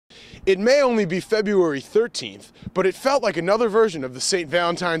It may only be February 13th, but it felt like another version of the St.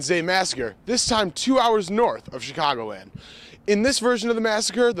 Valentine's Day Massacre, this time 2 hours north of Chicagoland. In this version of the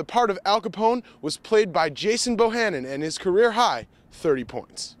massacre, the part of Al Capone was played by Jason Bohannon and his career-high 30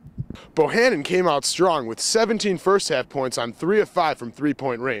 points. Bohannon came out strong with 17 first-half points on 3 of 5 from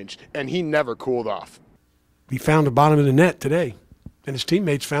three-point range, and he never cooled off. He found the bottom of the net today, and his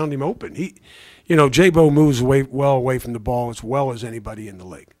teammates found him open. J-Bo moves well away from the ball as well as anybody in the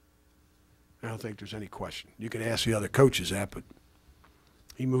league. I don't think there's any question. You can ask the other coaches that, but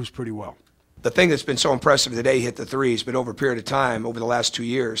he moves pretty well. The thing that's been so impressive today, he hit the threes, but over a period of time, over the last 2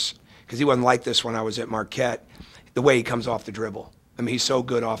 years, because he wasn't like this when I was at Marquette, the way he comes off the dribble. I mean, he's so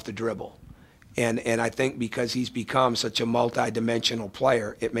good off the dribble. And I think because he's become such a multi-dimensional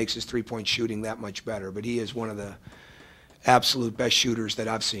player, it makes his three-point shooting that much better. But he is one of the absolute best shooters that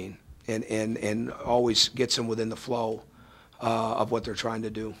I've seen, and always gets them within the flow of what they're trying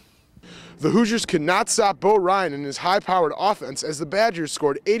to do. The Hoosiers could not stop Bo Ryan in his high-powered offense as the Badgers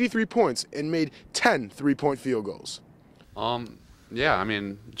scored 83 points and made 10 three-point field goals. Yeah, I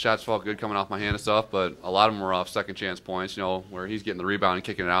mean, shots felt good coming off my hand and stuff, but a lot of them were off second-chance points, where he's getting the rebound and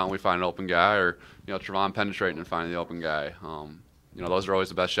kicking it out and we find an open guy, or, Trevon penetrating and finding the open guy. Those are always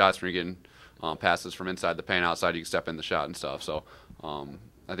the best shots when you're getting passes from inside the paint, outside you can step in the shot and stuff. So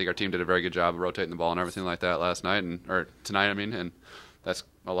I think our team did a very good job of rotating the ball and everything like that tonight, and that's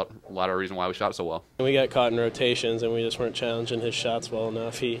a lot of reason why we shot so well. We got caught in rotations, and we just weren't challenging his shots well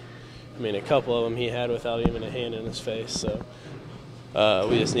enough. A couple of them he had without even a hand in his face. So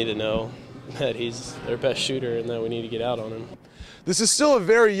we just need to know that he's their best shooter and that we need to get out on him. This is still a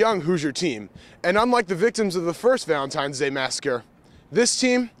very young Hoosier team, and unlike the victims of the first Valentine's Day Massacre, this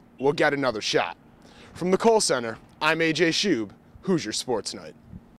team will get another shot. From the Kohl Center, I'm AJ Schub, Hoosier Sports Night.